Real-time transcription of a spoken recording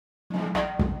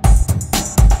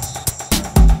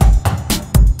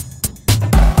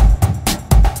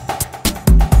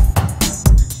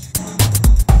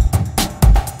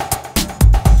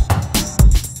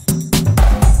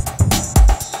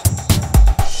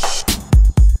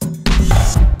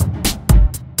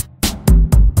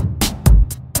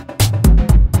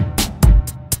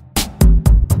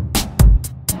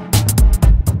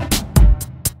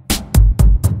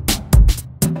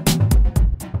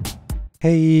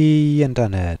Hey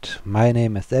Internet, my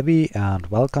name is Debbie and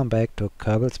welcome back to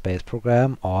Kerbal Space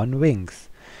Program on Wings.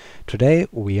 Today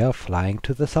we are flying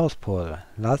to the South Pole.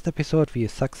 Last episode we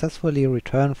successfully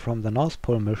returned from the North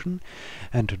Pole mission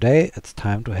and today it's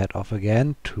time to head off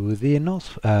again to the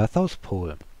South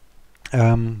Pole.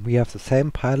 We have the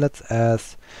same pilots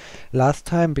as last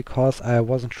time because I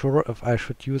wasn't sure if I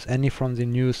should use any from the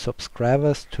new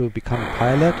subscribers to become a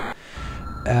pilot.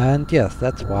 And yes,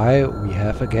 that's why we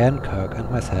have again Kirk and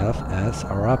myself as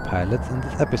our pilots in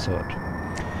this episode.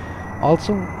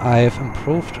 Also, I've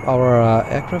improved our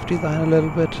aircraft design a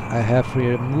little bit. I have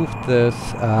removed this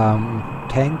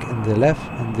tank in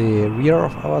the rear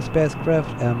of our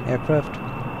spacecraft aircraft,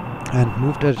 and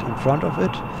moved it in front of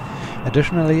it.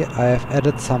 Additionally, I have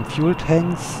added some fuel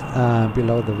tanks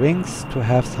below the wings to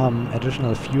have some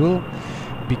additional fuel,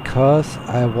 because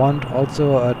I want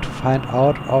also to find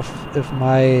out if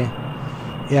my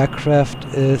aircraft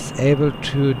is able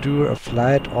to do a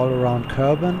flight all around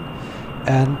Kerbin,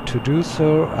 and to do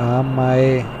so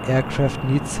my aircraft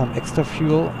needs some extra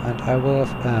fuel, and I will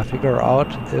figure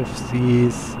out if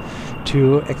these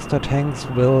two extra tanks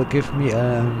will give me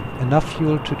enough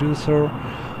fuel to do so,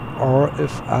 or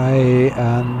if I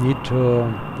need to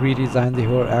redesign the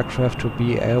whole aircraft to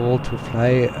be able to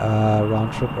fly a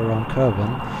round trip around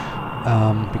Kerbin,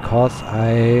 because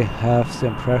I have the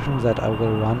impression that I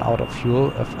will run out of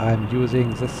fuel if I'm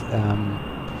using this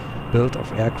build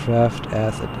of aircraft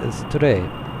as it is today.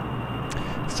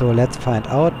 So let's find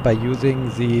out by using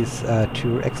these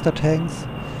two extra tanks.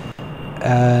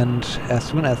 And as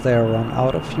soon as they run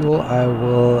out of fuel, I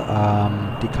will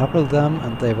decouple them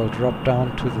and they will drop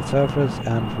down to the surface,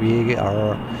 and we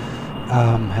are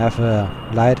have a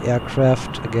light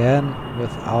aircraft again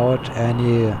without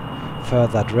any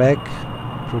further drag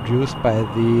produced by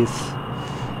these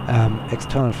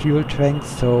external fuel tanks,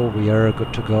 so we are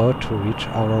good to go to reach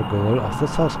our goal of the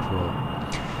South Pole.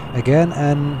 Again,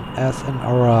 as in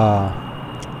our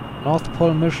North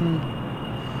Pole mission,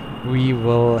 we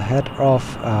will head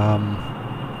off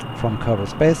from Kerbal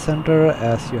Space Center,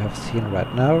 as you have seen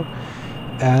right now,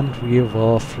 and we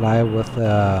will fly with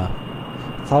a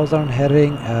southern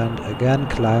heading and again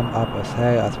climb up as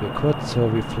high as we could. So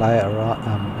we fly around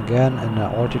again in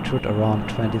an altitude around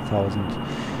 20,000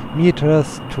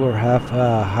 meters to have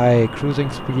a high cruising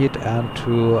speed and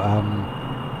to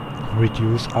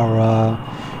reduce our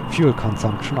fuel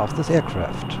consumption of this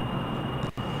aircraft.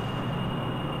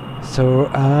 So,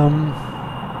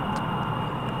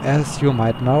 as you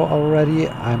might know already,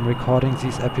 I'm recording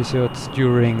these episodes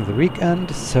during the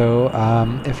weekend, so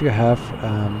if you have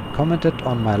commented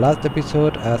on my last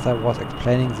episode as I was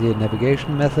explaining the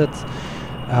navigation methods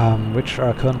which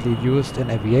are currently used in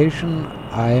aviation,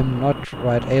 I'm not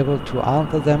right able to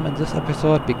answer them in this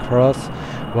episode because,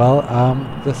 well,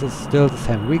 this is still the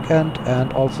same weekend,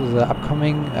 and also the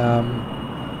upcoming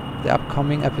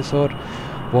episode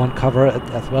won't cover it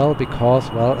as well because,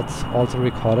 well, it's also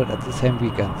recorded at the same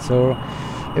weekend. So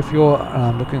if you're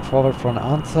looking forward for an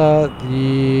answer,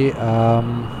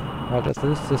 what is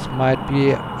this? This might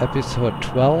be episode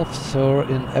 12, so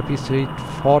in episode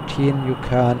 14 you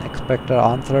can expect an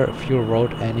answer if you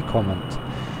wrote any comment.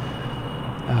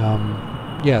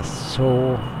 Yes,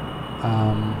 so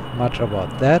much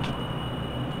about that.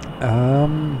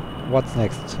 What's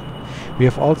next? We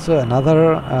have also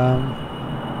another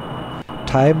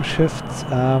time shifts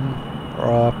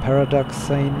or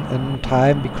paradoxing in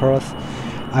time, because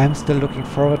I'm still looking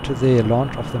forward to the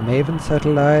launch of the Maven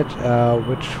satellite,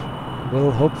 which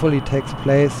will hopefully take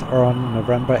place on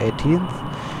November 18th,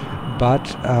 but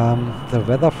the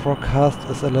weather forecast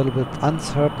is a little bit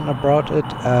uncertain about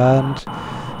it, and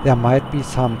there might be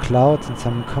some clouds and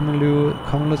some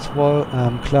cumulus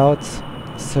clouds,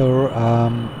 so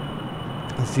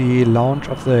the launch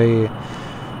of the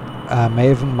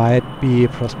Maven might be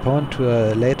postponed to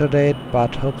a later date,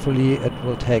 but hopefully it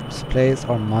will take place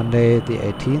on Monday the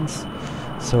 18th,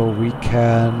 so we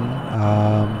can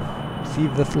see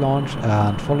this launch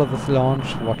and follow this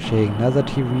launch watching Nether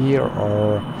TV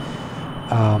or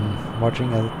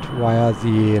watching it via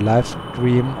the live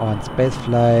stream on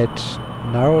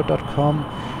spaceflightnow.com,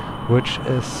 which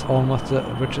is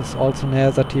also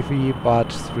Nether TV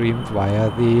but streamed via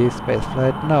the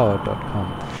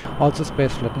spaceflightnow.com. Also,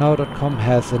 spaceflightnow.com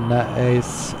has a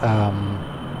nice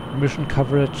mission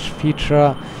coverage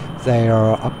feature. They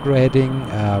are upgrading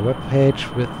a webpage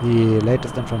with the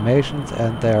latest information,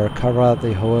 and they cover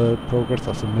the whole progress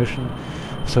of the mission.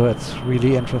 So it's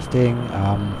really interesting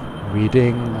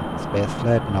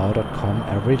spaceflightnow.com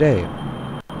every day.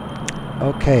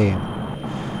 Okay,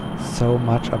 so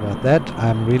much about that.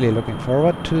 I'm really looking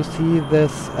forward to see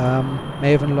this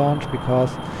MAVEN launch,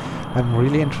 because I'm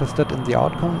really interested in the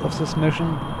outcome of this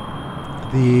mission.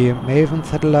 The MAVEN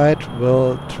satellite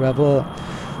will travel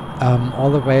all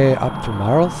the way up to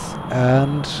Mars,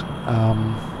 and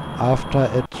after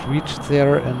it reaches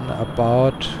there in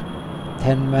about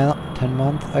 10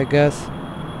 months, I guess,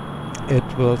 it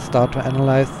will start to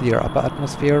analyze the upper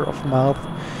atmosphere of Mars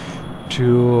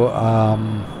to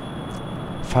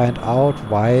find out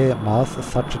why Mars is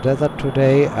such a desert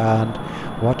today, and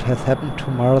what has happened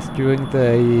to Mars during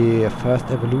the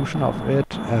first evolution of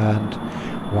it, and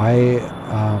why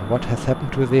what has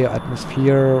happened to the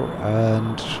atmosphere,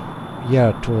 and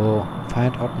yeah, to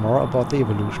find out more about the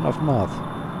evolution of Mars.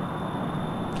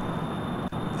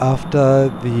 After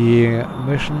the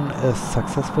mission is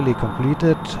successfully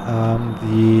completed,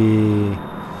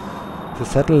 the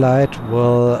satellite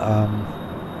will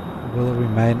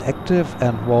remain active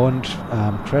and won't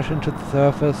crash into the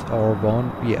surface or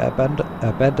won't be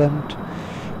abandoned,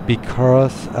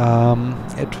 because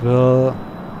it will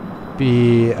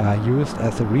be used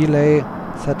as a relay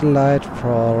satellite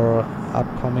for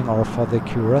upcoming, or for the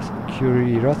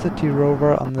Curiosity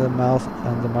rover on the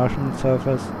Martian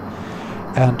surface,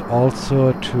 and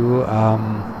also to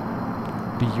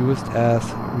be used as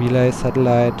relay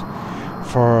satellite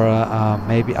for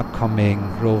maybe upcoming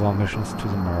rover missions to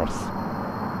the Mars.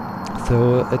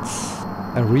 So it's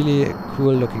a really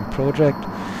cool looking project.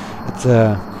 It's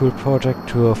a cool project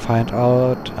to find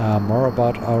out more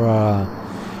about our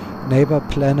neighbor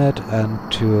planet, and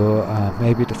to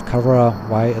maybe discover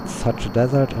why it's such a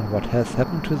desert and what has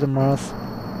happened to the Mars.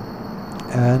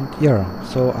 And yeah,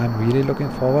 so I'm really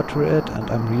looking forward to it, and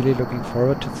I'm really looking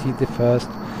forward to see the first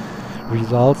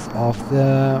results of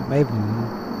the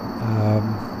MAVEN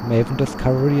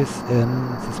discoveries in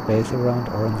the space around,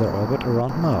 or in the orbit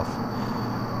around Mars.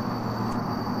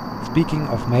 Speaking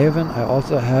of MAVEN, I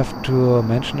also have to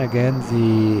mention again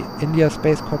the India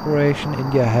Space Corporation.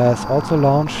 India has also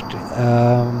launched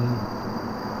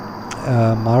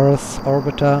Mars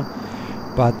orbiter,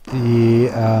 but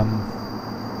the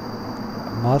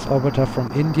Mars orbiter from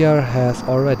India has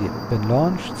already been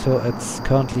launched, so it's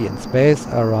currently in space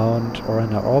around, or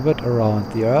in an orbit around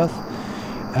the Earth,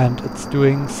 and it's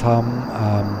doing some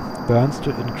burns to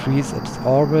increase its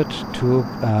orbit to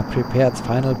prepare its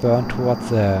final burn towards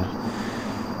the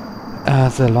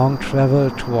long travel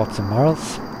towards the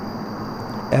Mars.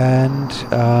 And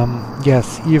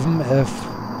yes, even if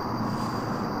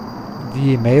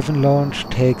the MAVEN launch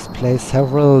takes place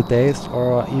several days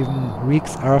or even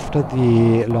weeks after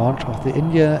the launch of the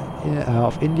India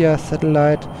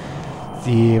satellite,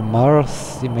 the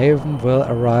MAVEN will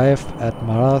arrive at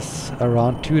Mars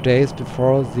around 2 days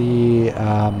before the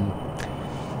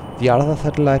other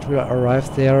satellite will arrive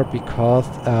there, because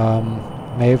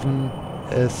MAVEN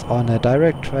is on a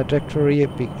direct trajectory.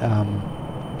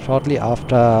 Shortly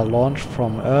after launch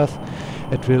from Earth,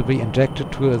 it will be injected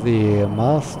to the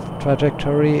Mars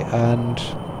trajectory and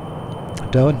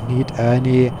don't need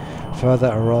any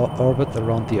further orbit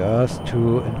around the Earth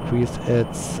to increase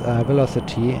its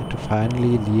velocity to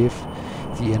finally leave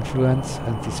the influence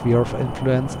and the sphere of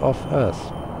influence of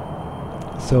Earth.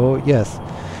 So yes,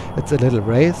 it's a little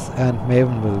race, and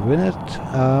MAVEN will win it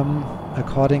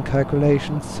according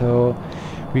calculations, so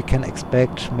we can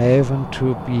expect MAVEN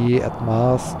to be at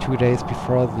Mars 2 days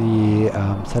before the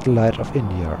satellite of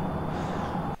India.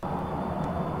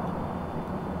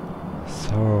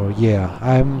 So yeah,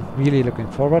 I'm really looking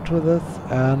forward to this,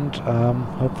 and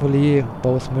hopefully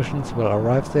both missions will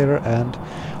arrive there, and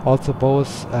also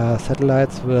both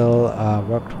satellites will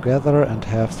work together and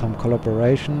have some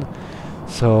collaboration.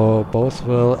 So both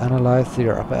will analyze the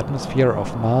upper atmosphere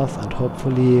of Mars and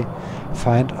hopefully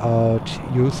find out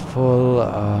useful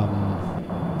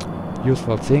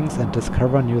things and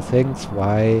discover new things,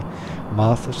 why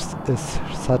Mars is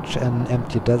such an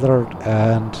empty desert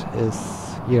and is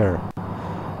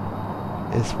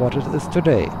what it is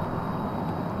today.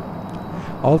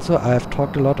 Also, I've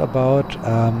talked a lot about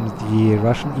the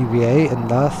Russian EVA in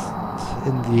the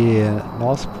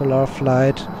North Polar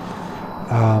Flight,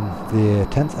 the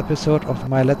 10th episode of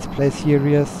my Let's Play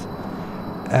series.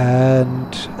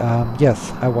 And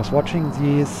yes, I was watching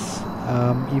these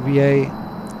EVA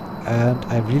and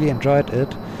I really enjoyed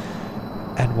it.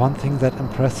 And one thing that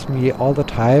impressed me all the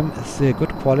time is the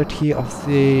good quality of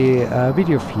the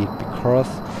video feed, because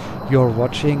you're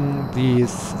watching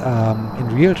these in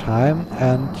real time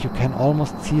and you can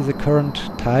almost see the current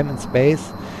time and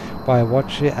space by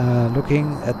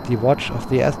looking at the watch of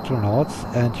the astronauts,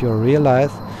 and you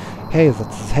realize, hey,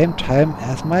 that's the same time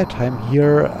as my time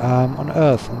here on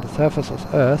Earth, on the surface of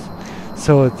Earth.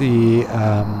 So the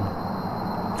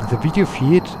video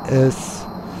feed is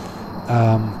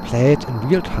played in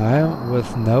real time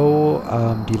with no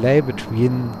delay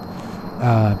between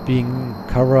being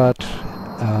covered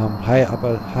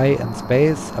high in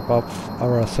space above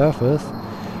our surface,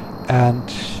 and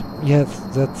yes,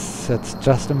 that's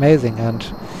just amazing. And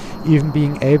even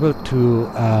being able to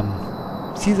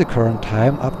see the current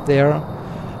time up there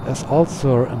is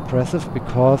also impressive,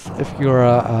 because if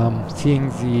you're seeing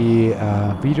the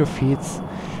video feeds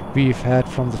we've had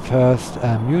from the first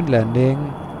moon landing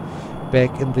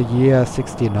back in the year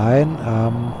 69,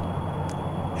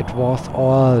 it was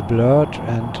all blurred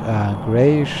and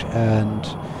grayish, and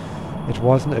it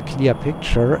wasn't a clear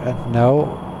picture. And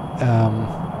now,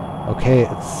 okay,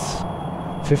 it's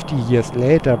 50 years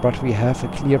later, but we have a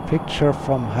clear picture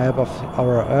from high above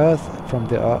our Earth, from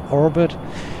the orbit,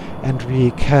 and we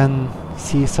can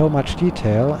see so much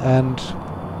detail. And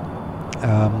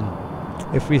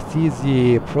if we see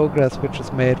the progress which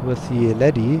is made with the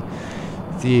LEDI,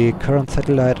 the current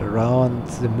satellite around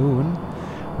the moon,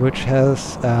 which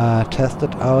has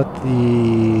tested out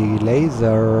the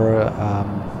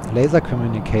laser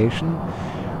communication,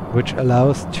 which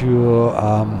allows to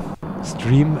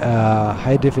stream a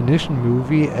high definition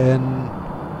movie in,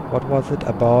 what was it,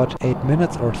 about 8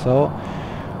 minutes or so,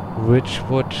 which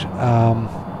would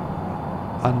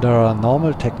under a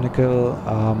normal technical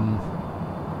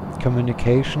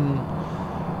communication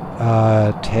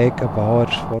take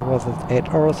about, what was it, 8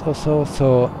 hours or so.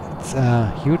 So it's a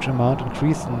huge amount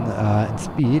increase in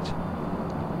speed.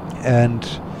 And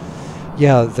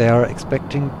yeah, they are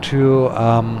expecting to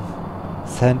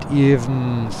send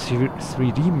even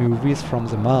 3D movies from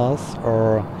the Mars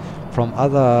or from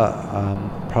other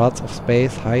parts of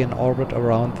space high in orbit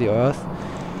around the Earth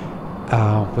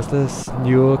with this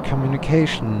new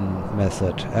communication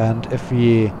method. And if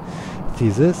we see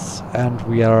this, and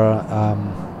we are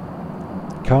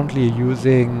currently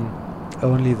using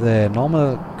only the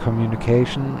normal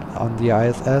communication on the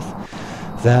ISS,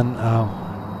 then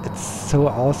it's so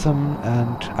awesome,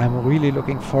 and I'm really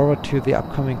looking forward to the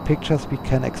upcoming pictures we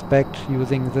can expect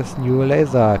using this new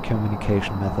laser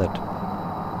communication method.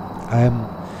 I'm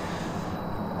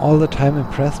all the time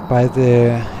impressed by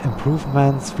the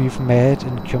improvements we've made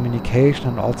in communication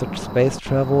and also space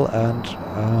travel. And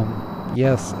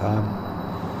yes,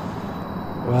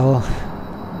 well,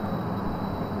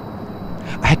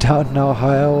 I don't know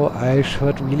how I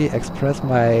should really express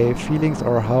my feelings,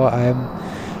 or how I'm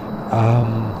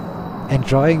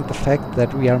enjoying the fact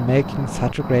that we are making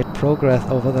such a great progress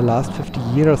over the last 50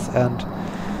 years, and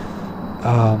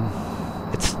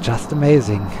it's just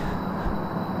amazing.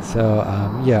 So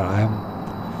yeah, I'm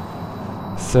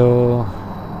so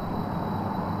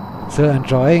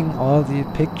enjoying all the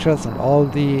pictures and all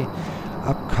the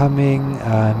upcoming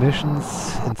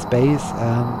missions in space,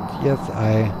 and yes,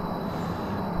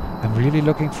 I'm really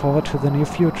looking forward to the near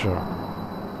future.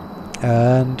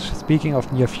 And speaking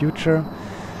of near future,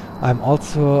 I'm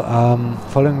also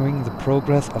following the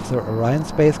progress of the Orion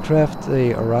spacecraft.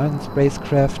 The Orion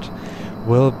spacecraft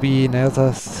will be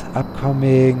NASA's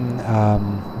upcoming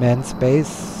manned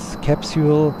space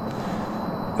capsule,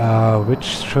 which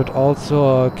should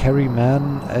also carry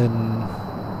man in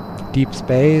deep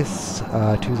space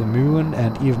to the moon,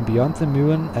 and even beyond the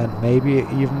moon, and maybe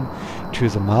even to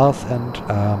the Mars. And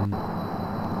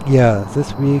yeah,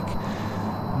 this week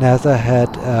NASA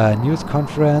had a news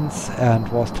conference and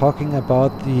was talking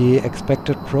about the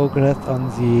expected progress on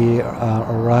the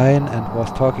Orion, and was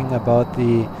talking about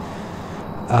the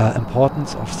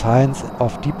importance of science,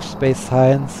 of deep space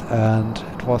science. And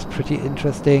it was pretty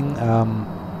interesting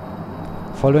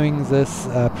following this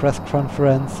press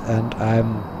conference. And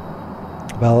I'm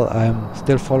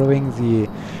still following the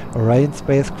Orion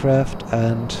spacecraft,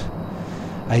 and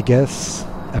I guess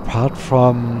apart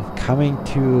from coming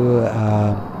to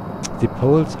the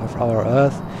poles of our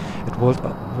Earth, it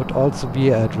would also be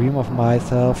a dream of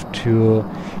myself to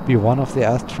be one of the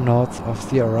astronauts of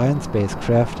the Orion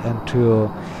spacecraft, and to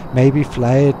maybe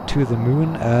fly to the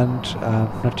moon, and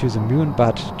not to the moon,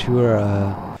 but to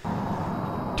a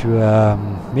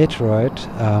meteoroid.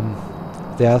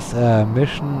 There's a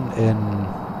mission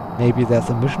there's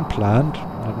a mission planned,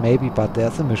 not maybe, but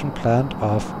there's a mission planned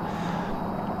of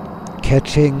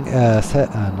catching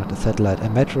not a satellite, a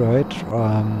meteoroid,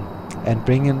 and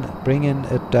bringing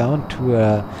it down to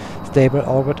a stable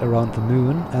orbit around the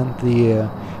moon. And the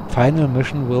final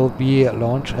mission will be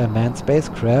launch a manned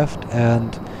spacecraft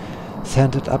and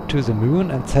send it up to the moon,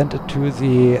 and send it to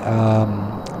the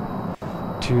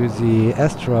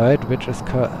asteroid, which is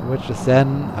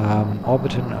then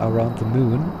orbiting around the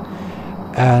moon.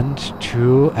 and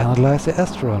to analyze the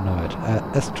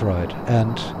asteroid.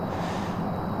 And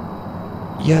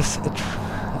yes,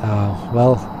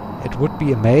 it would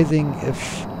be amazing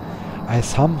if I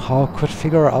somehow could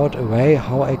figure out a way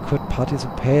how I could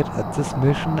participate at this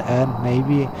mission and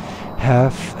maybe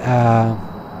have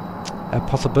a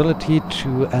possibility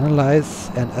to analyze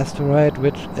an asteroid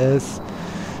which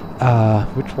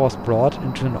was brought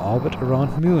into an orbit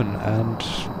around Moon. And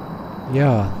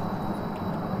yeah,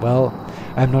 well,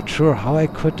 I'm not sure how I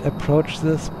could approach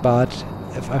this, but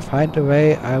if I find a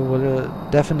way, I will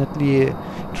definitely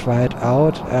try it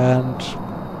out and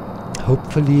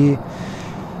hopefully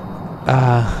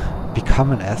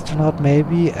become an astronaut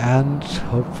maybe, and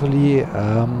hopefully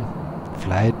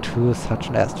fly to such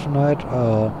an asteroid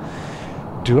or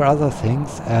do other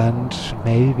things and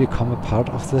maybe become a part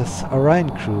of this Orion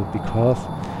crew, because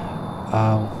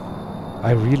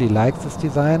I really like this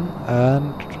design.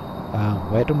 And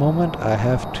wait a moment, I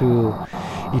have to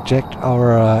eject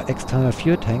our external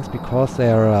fuel tanks because they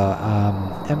are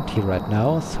empty right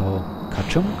now. So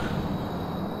ka-chunk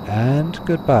and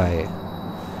goodbye.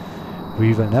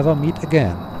 We will never meet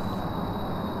again.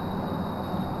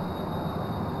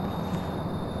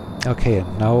 Okay,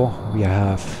 now we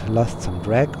have lost some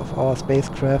drag of our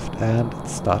spacecraft and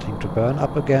it's starting to burn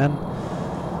up again.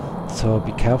 So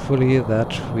be carefully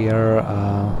that we are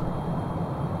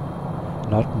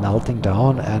not melting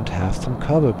down and have some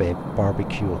Kerbal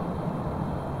barbecue.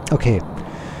 Okay,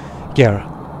 yeah,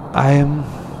 I'm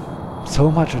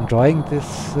so much enjoying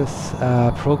this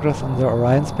progress on the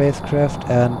Orion spacecraft,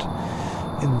 and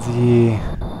in the,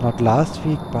 not last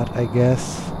week, but I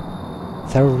guess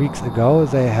several weeks ago,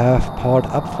 they have powered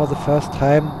up for the first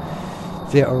time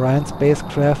the Orion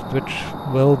spacecraft, which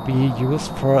will be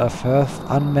used for a first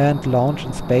unmanned launch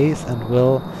in space and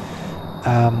will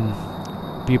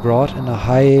be brought in a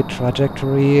high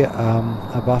trajectory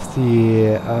above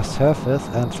the Earth's surface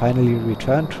and finally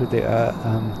return to the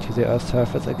Earth's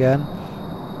surface again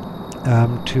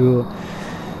to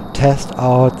test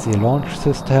out the launch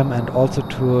system and also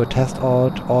to test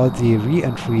out all the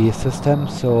re-entry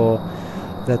systems, so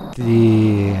that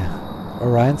the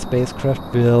Orion spacecraft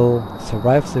will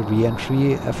survive the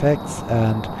re-entry effects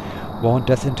and won't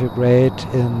disintegrate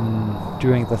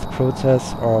during this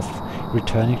process of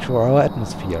returning to our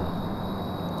atmosphere.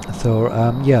 So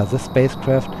yeah, this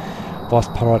spacecraft was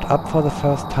powered up for the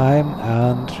first time,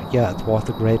 and yeah, it was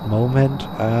a great moment.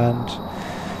 And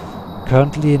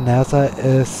currently NASA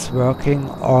is working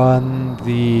on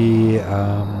the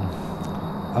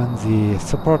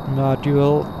support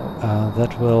module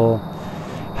that will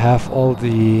have all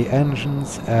the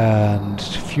engines and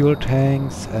fuel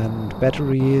tanks and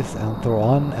batteries and so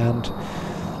on. And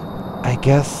I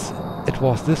guess it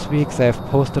was this week they've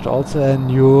posted also a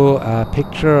new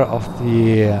picture of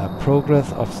the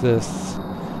progress of this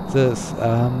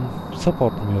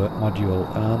support module,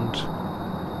 and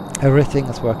everything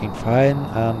is working fine.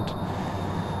 And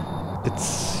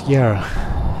it's, yeah,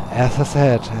 as I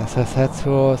said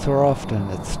so often,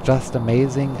 it's just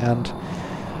amazing, and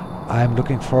I'm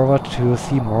looking forward to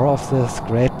see more of this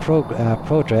great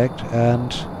project.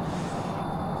 And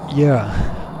yeah,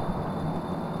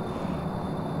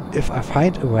 if I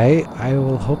find a way, I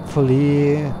will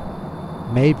hopefully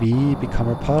maybe become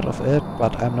a part of it,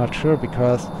 but I'm not sure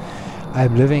because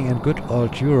I'm living in good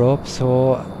old Europe.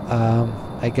 So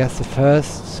I guess the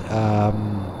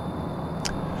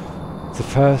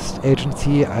first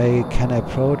agency I can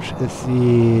approach is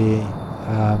the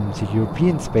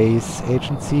European Space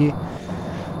Agency,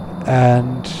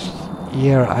 and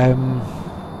here I'm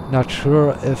not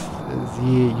sure if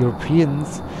the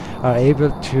Europeans are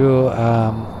able to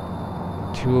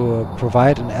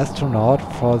provide an astronaut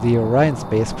for the Orion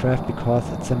spacecraft, because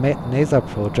it's a NASA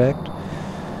project.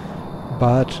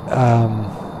 But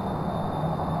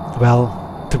well,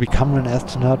 to become an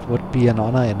astronaut would be an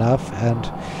honor enough, and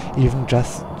even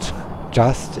just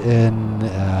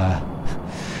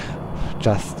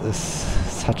is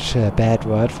such a bad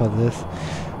word for this,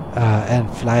 and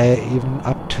fly even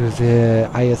up to the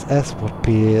ISS would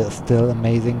be still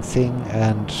amazing thing.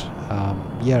 And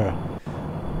yeah,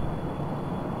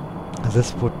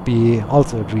 this would be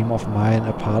also a dream of mine,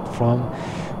 apart from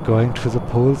going to the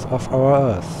poles of our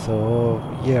Earth. So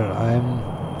yeah,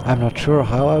 I'm not sure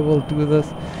how I will do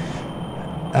this.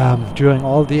 During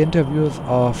all the interviews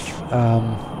of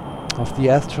the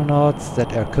astronauts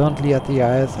that are currently at the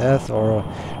ISS or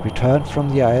returned from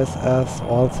the ISS,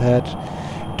 all said,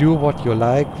 do what you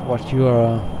like, what you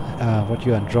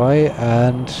enjoy,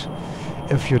 and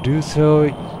if you do so,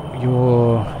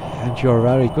 you're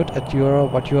very good at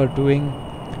what you are doing,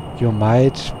 you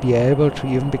might be able to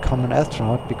even become an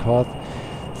astronaut, because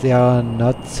there are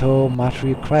not so much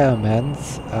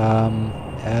requirements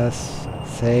as,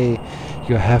 say,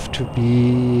 you have to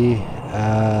be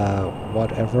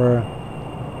whatever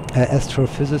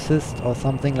astrophysicist or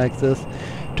something like this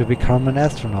to become an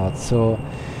astronaut. So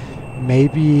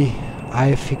maybe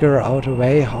I figure out a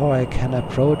way how I can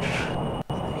approach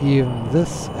even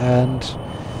this and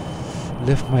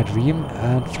live my dream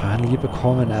and finally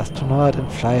become an astronaut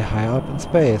and fly high up in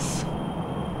space.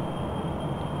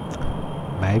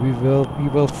 Maybe we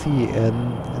will see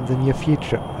in the near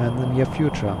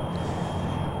future.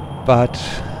 But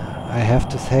I have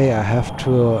to say, I have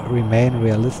to remain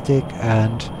realistic,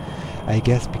 and I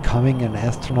guess becoming an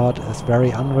astronaut is very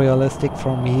unrealistic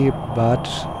for me, but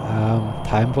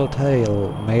time will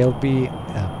tell. Maybe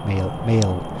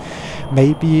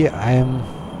I'm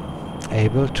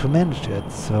able to manage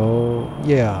it. So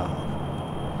yeah,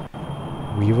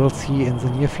 we will see in the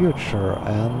near future,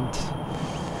 and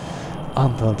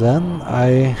until then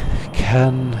I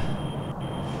can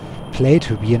play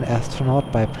to be an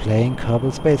astronaut by playing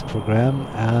Kerbal Space Program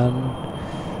and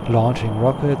launching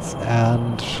rockets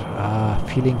and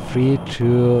feeling free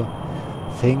to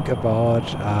think about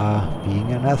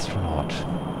being an astronaut.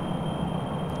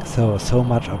 So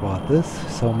much about this,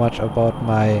 so much about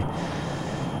my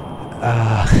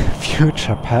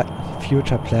future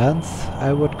plans,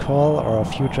 I would call, or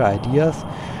future ideas,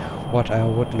 what I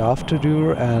would love to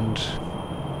do, and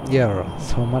yeah,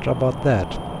 so much about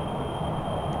that.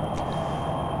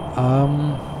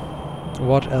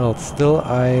 What else? Still,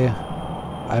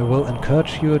 I will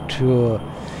encourage you to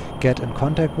get in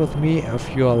contact with me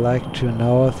if you like to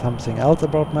know something else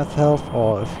about myself,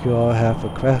 or if you have a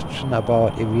question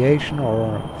about aviation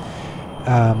or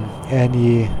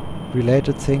any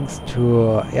related things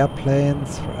to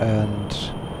airplanes and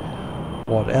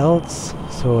what else.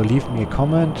 So leave me a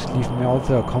comment. Leave me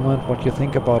also a comment what you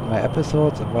think about my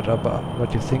episodes and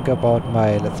what you think about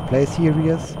my Let's Play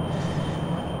series.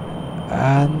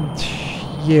 And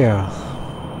yeah,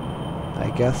 I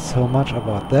guess so much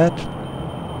about that.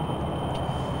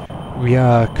 We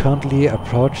are currently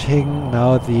approaching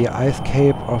now the ice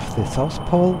cape of the South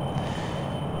Pole.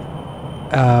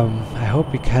 I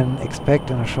hope we can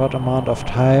expect in a short amount of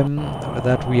time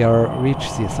that we reach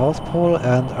the South Pole,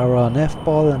 and our nav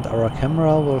ball and our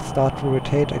camera will start to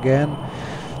rotate again.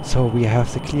 So we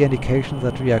have the clear indication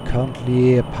that we are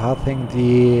currently passing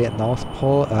the North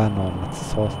Pole, no, not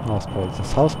the North Pole, the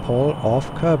South Pole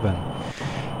of Kerbin.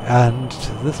 And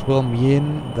this will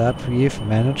mean that we've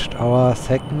managed our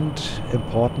second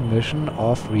important mission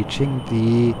of reaching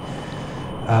the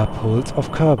poles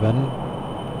of Kerbin.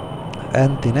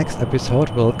 And the next episode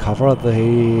will cover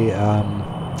the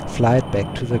flight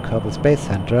back to the Kerbal Space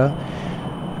Center,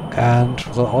 and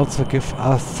will also give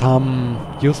us some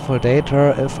useful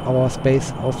data if our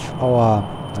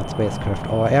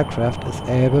our aircraft is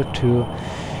able to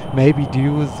maybe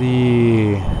do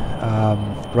the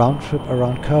round trip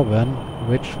around Kerbin,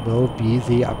 which will be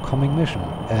the upcoming mission.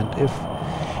 And if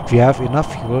we have enough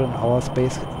fuel in our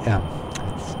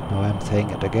now I'm saying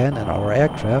it again, in our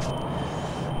aircraft,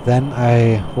 then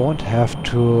I won't have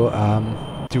to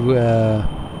do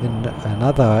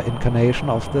another incarnation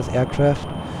of this aircraft,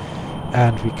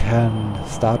 and we can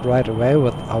start right away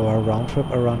with our round trip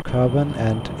around Kerbin.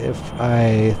 And if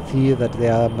I see that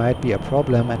there might be a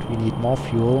problem and we need more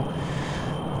fuel,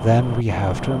 then we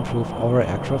have to improve our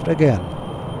aircraft again.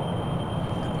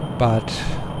 But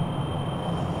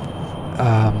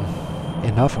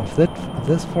enough of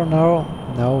this for now.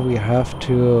 Now we have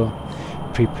to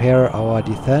prepare our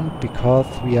descent, because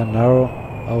we are now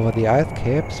over the ice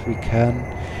capes. We can...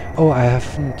 Oh, I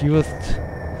haven't used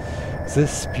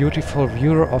this beautiful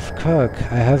view of Kirk.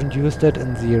 I haven't used it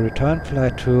in the return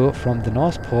flight from the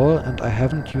North Pole, and I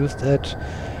haven't used it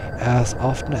as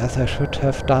often as I should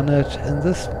have done it in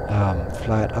this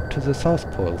flight up to the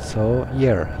South Pole. So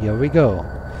yeah, here we go.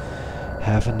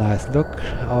 Have a nice look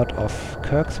out of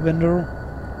Kirk's window.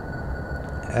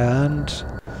 And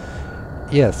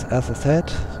yes, as I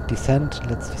said,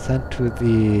 let's descend to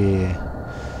the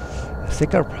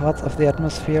thicker parts of the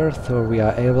atmosphere, so we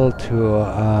are able to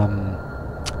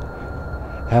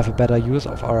have a better use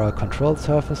of our control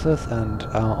surfaces, and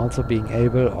also being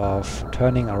able of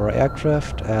turning our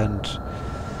aircraft and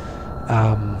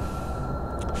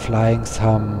flying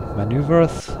some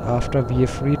maneuvers after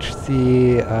we've reached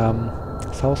the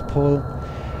South Pole,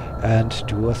 and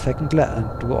do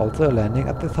also a landing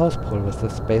at the South Pole with the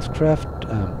spacecraft,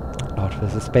 not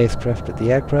with the spacecraft, with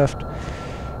the aircraft,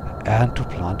 and to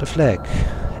plant a flag,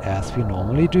 as we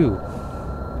normally do.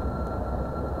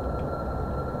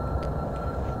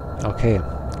 Okay,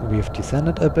 We've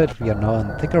descended a bit. We are now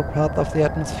in thicker parts of the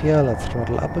atmosphere. Let's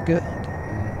throttle up again.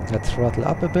 Let's throttle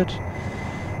up a bit,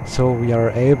 so we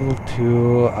are able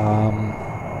to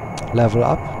level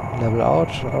up, level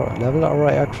out, or level our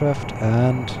aircraft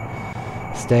and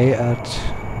stay at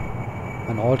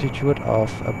an altitude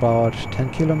of about 10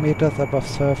 kilometers above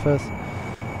surface,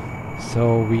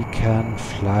 so we can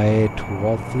fly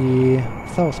towards the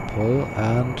South Pole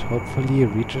and hopefully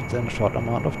reach it in a short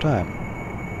amount of time.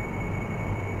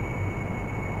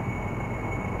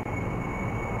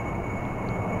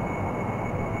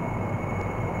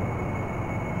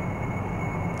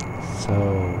 So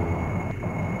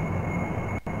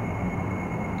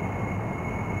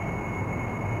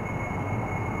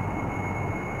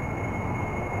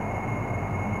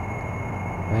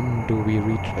when do we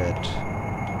reach it?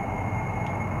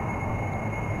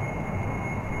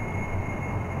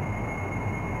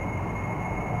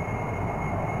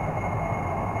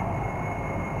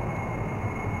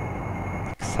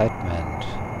 Excitement.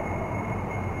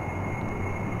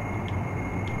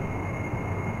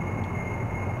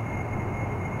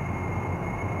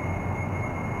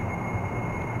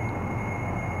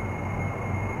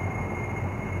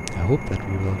 I hope that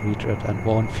we will reach it and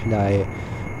won't fly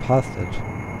past it.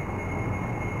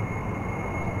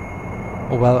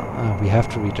 Oh well, we have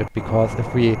to reach it, because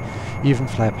if we even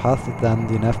fly past it, then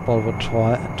the nav ball would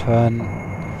turn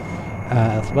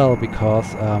as well,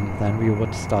 because then we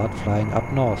would start flying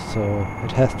up north, so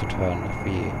it has to turn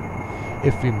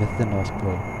if we miss the North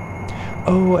Pole.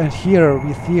 Oh, and here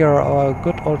we see our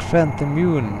good old friend, the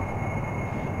moon.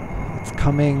 It's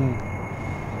coming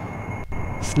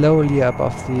slowly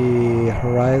above the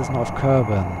horizon of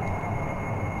Kerbin.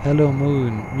 Hello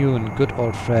moon, good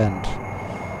old friend.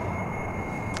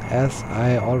 As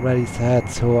I already said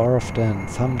so often,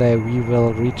 someday we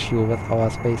will reach you with our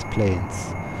space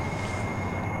planes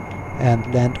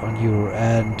and land on you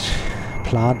and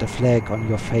plant a flag on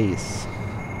your face,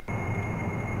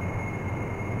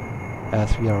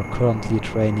 as we are currently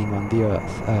training on the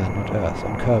Earth, not Earth,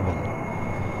 on Kerbin.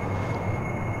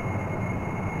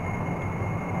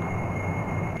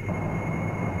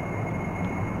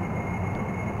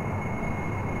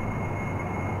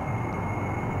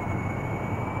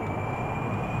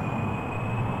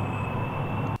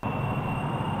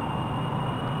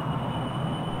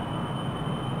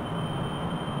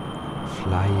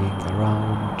 Flying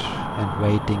around and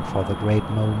waiting for the great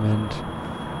moment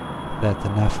that the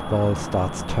nav ball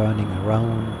starts turning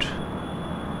around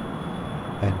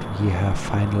and we have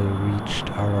finally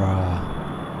reached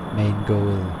our main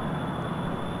goal.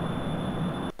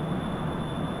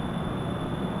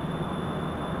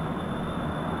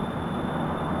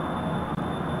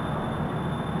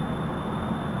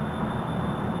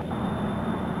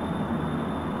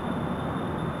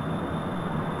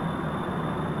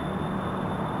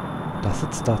 Does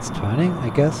it start turning? I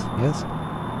guess. Yes.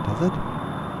 Does it?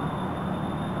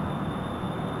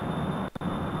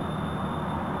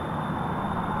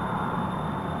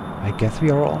 I guess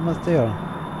we are almost there.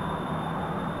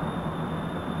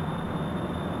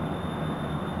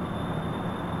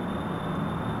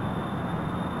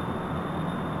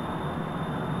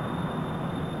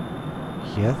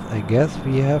 Yes, I guess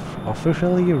we have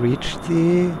officially reached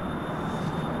the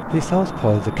South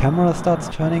Pole. The camera starts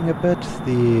turning a bit,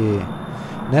 the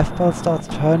nav ball starts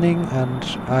turning, and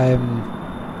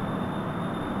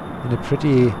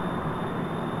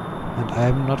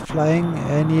I'm not flying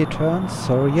any turns,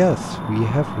 so yes, we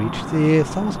have reached the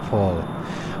South Pole.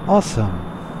 Awesome.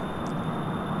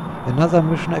 Another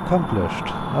mission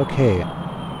accomplished. Okay.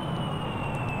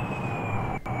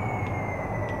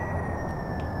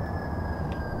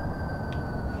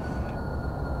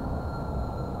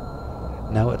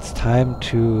 Now it's time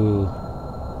to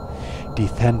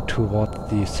descend towards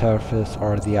the surface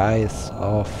or the ice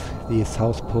of the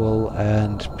South Pole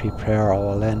and prepare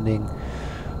our landing,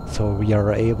 so we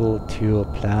are able to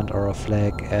plant our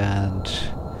flag and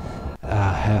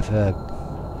have a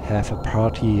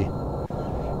party,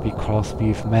 because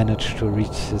we've managed to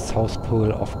reach the South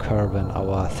Pole of Kerbin,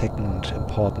 our second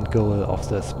important goal of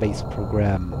the space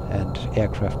program and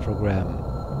aircraft program.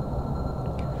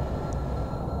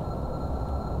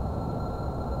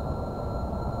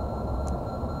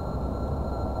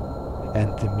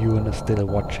 And the moon is still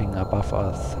watching above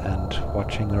us and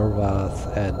watching over us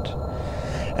and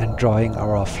enjoying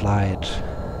our flight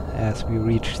as we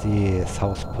reach the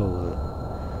South Pole.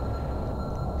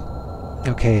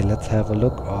 Okay, let's have a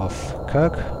look of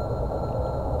Kirk.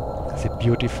 The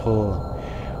beautiful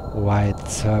white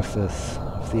surface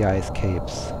of the ice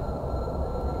capes.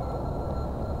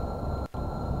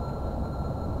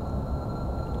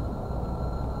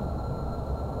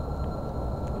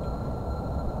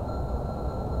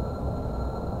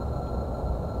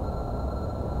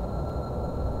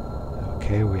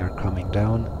 Okay, we are coming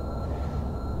down.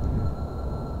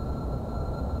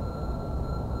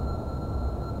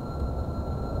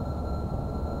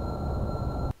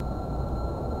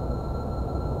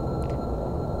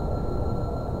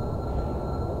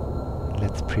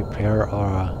 Let's prepare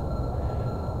our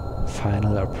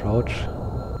final approach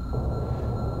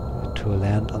to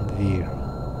land on the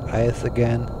ice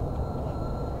again.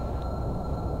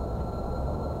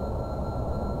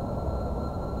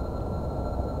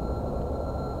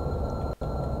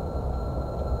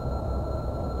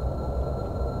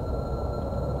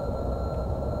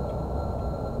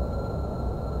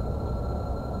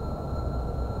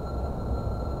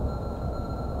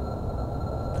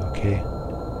 Okay.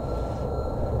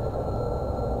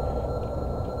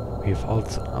 We've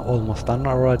also almost done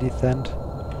our descent.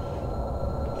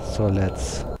 So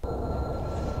let's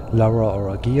lower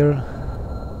our gear.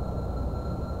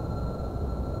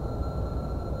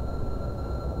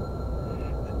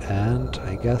 And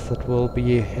I guess it will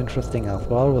be interesting as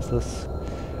well with this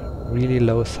really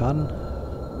low sun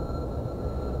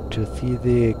to see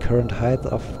the current height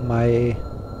of my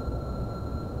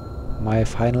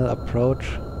final approach.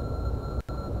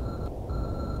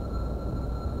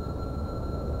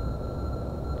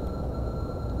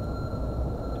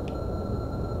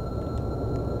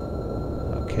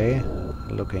 Okay,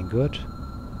 looking good.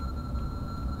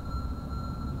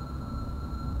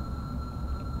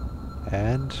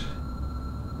 And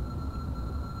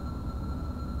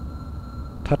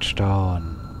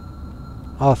touchdown.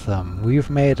 Awesome, we've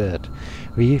made it.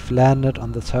 We've landed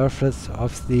on the surface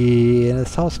of the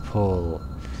South Pole.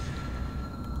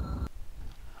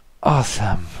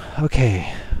 Awesome.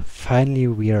 Okay, finally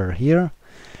we are here.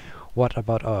 What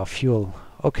about our fuel?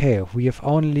 Okay, we have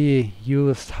only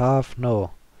used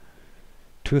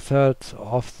two-thirds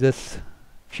of this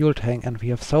fuel tank, and we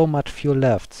have so much fuel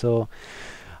left, so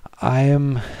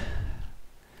I'm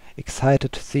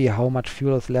excited to see how much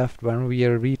fuel is left when we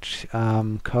reach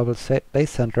Kerbal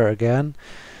Space Center again,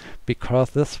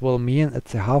 because this will mean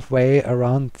it's halfway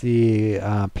around the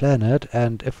planet,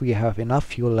 and if we have enough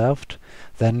fuel left,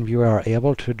 then we are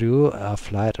able to do a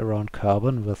flight around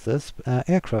Kerbin with this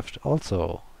aircraft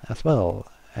also as well,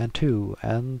 and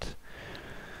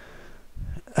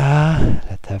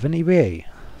let's have an EVA.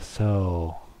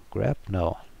 So grab,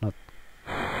 no, not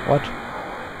what?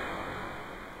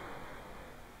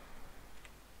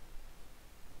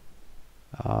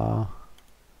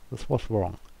 This was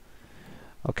wrong.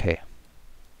 Okay.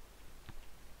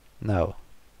 No.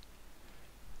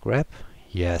 Grab?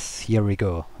 Yes, here we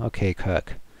go. Okay,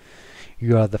 Kirk.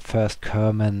 You are the first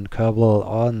Kerbal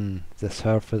on the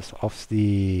surface of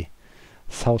the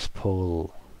South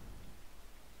Pole.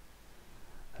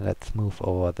 Let's move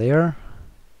over there.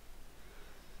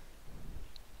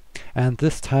 And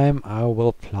this time I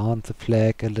will plant the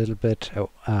flag a little bit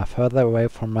further away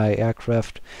from my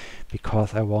aircraft,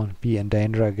 because I won't be in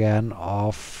danger again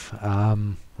of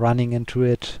running into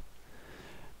it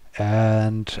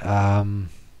and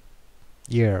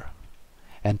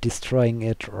and destroying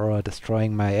it, or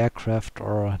destroying my aircraft,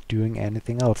 or doing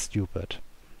anything else stupid.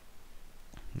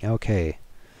 Okay,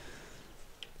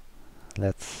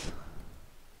 let's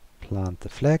plant the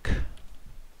flag.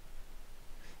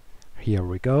 Here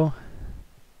we go.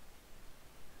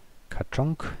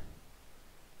 Ka-chunk.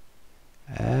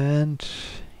 And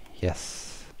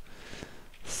yes,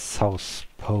 South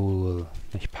Pole,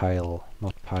 nicht Pile,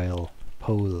 not Pile,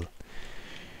 Pole.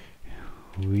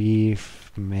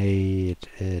 We've made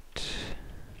it.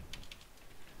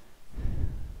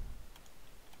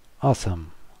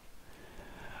 Awesome.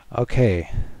 Okay.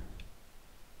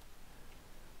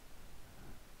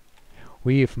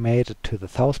 We've made it to the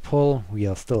South Pole. We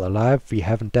are still alive. We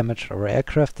haven't damaged our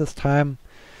aircraft this time.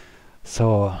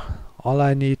 So all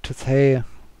I need to say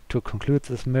to conclude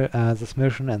this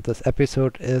mission and this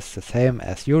episode is the same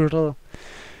as usual.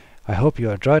 I hope you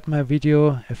enjoyed my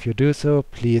video. If you do so,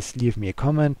 please leave me a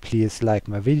comment, please like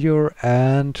my video,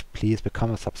 and please become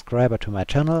a subscriber to my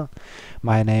channel.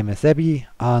 My name is Abby.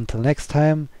 Until next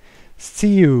time,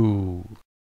 see you!